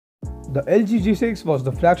The LG G6 was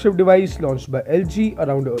the flagship device launched by LG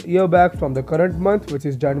around a year back from the current month, which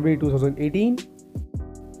is January 2018.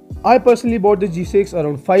 I personally bought the G6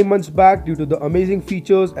 around 5 months back due to the amazing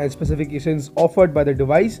features and specifications offered by the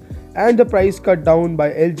device and the price cut down by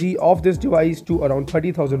LG of this device to around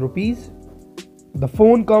 30,000 rupees. The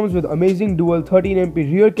phone comes with amazing dual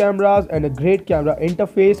 13MP rear cameras and a great camera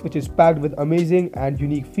interface which is packed with amazing and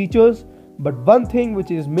unique features. But one thing which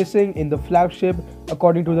is missing in the flagship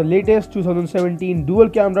according to the latest 2017 dual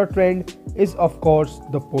camera trend is of course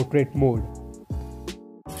the portrait mode.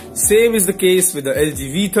 Same is the case with the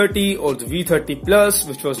LG V30 or the V30 Plus,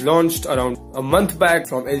 which was launched around a month back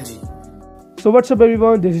from LG. So what's up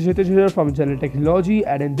everyone, this is Kshitij here from channel Technology,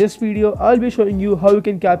 and in this video I'll be showing you how you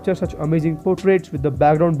can capture such amazing portraits with the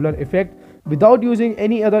background blur effect without using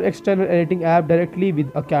any other external editing app, directly with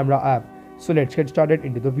a camera app. So let's get started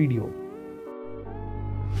into the video.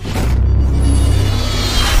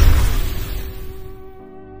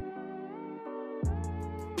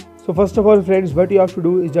 So first of all friends, what you have to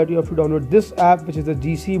do is that you have to download this app, which is the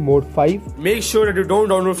GC Mode 5. Make sure that you don't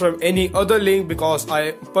download from any other link, because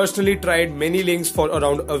I personally tried many links for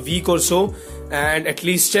around a week or so, and at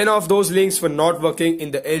least 10 of those links were not working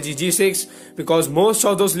in the LG G6, because most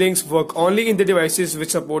of those links work only in the devices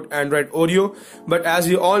which support Android Oreo. But as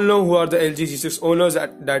you all know who are the LG G6 owners,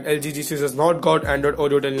 that LG G6 has not got Android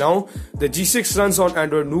Oreo till now. The G6 runs on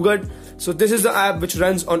Android Nougat. So this is the app which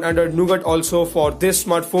runs on Android Nougat also for this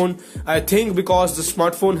smartphone. I think because the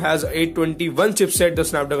smartphone has a 821 chipset, the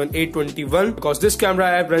Snapdragon 821, because this camera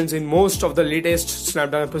app runs in most of the latest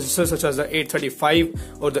Snapdragon processors such as the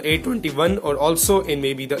 835 or the 821, or also in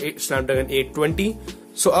maybe the Snapdragon 820.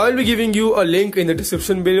 So I'll be giving you a link in the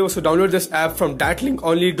description below, so download this app from that link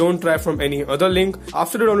only, don't try from any other link.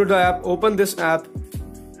 After you download the app, open this app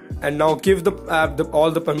and now give the app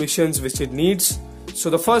all the permissions which it needs. So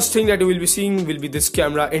the first thing that you will be seeing will be this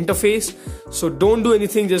camera interface. So don't do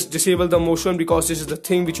anything, just disable the motion, because this is the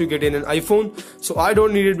thing which you get in an iPhone. So I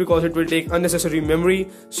don't need it because it will take unnecessary memory,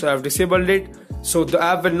 so I've disabled it. So the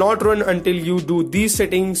app will not run until you do these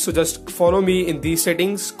settings. So just follow me in these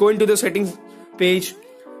settings, go into the settings page.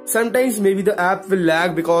 Sometimes maybe the app will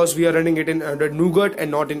lag because we are running it in Android Nougat and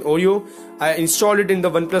not in Oreo. I installed it in the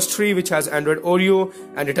OnePlus 3 which has Android Oreo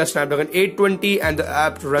and it has Snapdragon 820, and the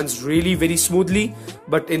app runs really very smoothly.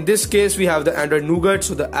 But in this case we have the Android Nougat,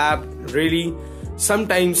 so the app really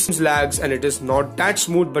sometimes lags and it is not that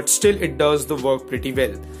smooth, but still it does the work pretty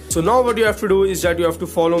well. So now what you have to do is that you have to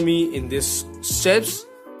follow me in these steps.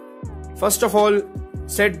 First of all,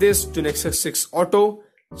 set this to Nexus 6 Auto.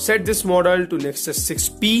 Set this model to Nexus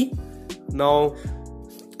 6P. Now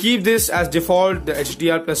keep this as default, the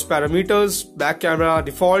HDR plus parameters, back camera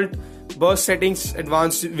default, burst settings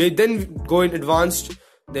advanced. Then go in advanced,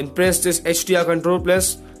 then press this HDR control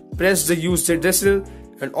plus, press the use ZSL,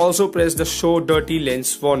 and also press the show dirty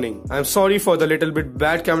lens warning. I'm sorry for the little bit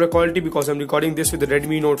bad camera quality because I'm recording this with the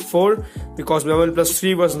Redmi Note 4, because my OnePlus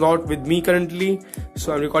 3 was not with me currently,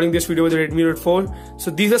 so I'm recording this video with the Redmi Note 4.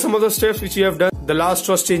 So these are some of the steps which we have done. The last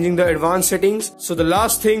was changing the advanced settings. So the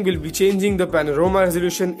last thing will be changing the panorama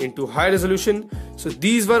resolution into high resolution. So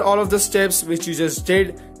these were all of the steps which you just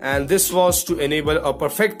did, and this was to enable a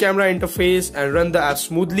perfect camera interface and run the app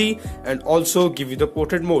smoothly and also give you the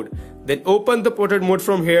portrait mode. Then open the portrait mode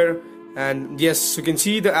from here, and yes, you can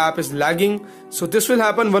see the app is lagging. So this will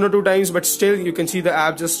happen 1 or 2 times, but still you can see the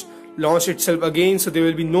app just launched itself again, so there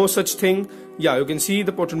will be no such thing. Yeah, you can see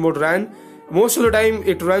the portrait mode ran. Most of the time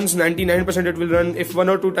it runs, 99% it will run. If 1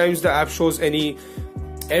 or 2 times the app shows any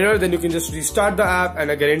error, then you can just restart the app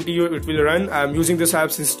and I guarantee you it will run. I'm using this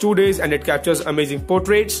app since 2 days and it captures amazing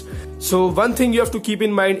portraits. So one thing you have to keep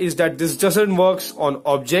in mind is that this doesn't work on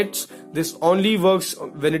objects. This only works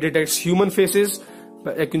when it detects human faces.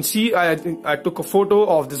 But I can see I took a photo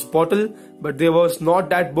of this bottle, but there was not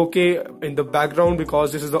that bokeh in the background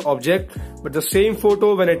because this is the object. But the same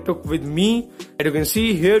photo when I took with me, and you can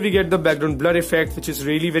see here we get the background blur effect, which is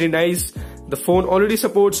really very nice. The phone already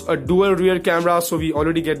supports a dual rear camera, so we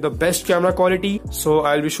already get the best camera quality. So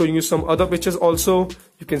I'll be showing you some other pictures also.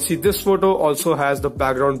 You can see this photo also has the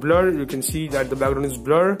background blur. You can see that the background is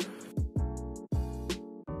blur.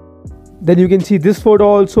 Then you can see this photo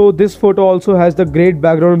also. This photo also has the great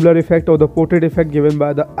background blur effect or the portrait effect given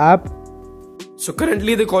by the app. So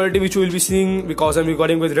currently the quality which you will be seeing, because I'm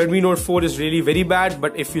recording with Redmi Note 4, is really very bad.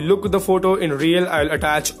 But if you look at the photo in real, I'll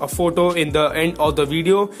attach a photo in the end of the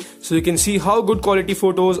video, so you can see how good quality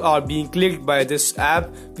photos are being clicked by this app,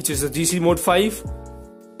 which is the GC Mode 5.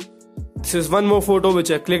 This is one more photo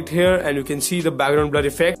which I clicked here and you can see the background blur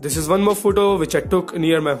effect. This is one more photo which I took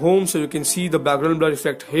near my home, so you can see the background blur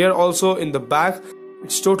effect here also in the back.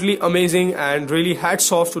 It's totally amazing and really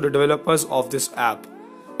hats off to the developers of this app.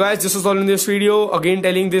 Guys, this is all in this video. Again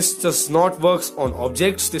telling this does not work on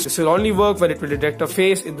objects. This will only work when it will detect a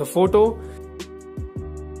face in the photo.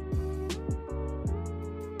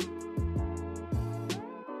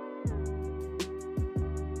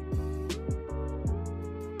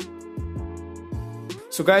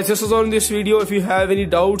 So guys, this was all in this video. If you have any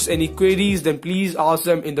doubts, any queries, then please ask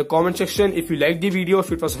them in the comment section. If you liked the video,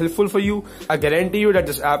 if it was helpful for you, I guarantee you that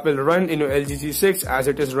this app will run in your LG G6 as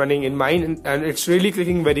it is running in mine, and it's really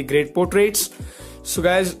clicking very great portraits. So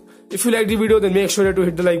guys, if you liked the video, then make sure to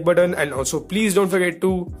hit the like button, and also please don't forget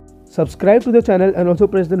to subscribe to the channel and also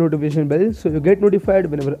press the notification bell so you get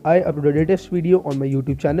notified whenever I upload the latest video on my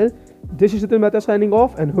YouTube channel. This is Kshitij Mehta signing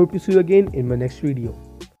off, and hope to see you again in my next video.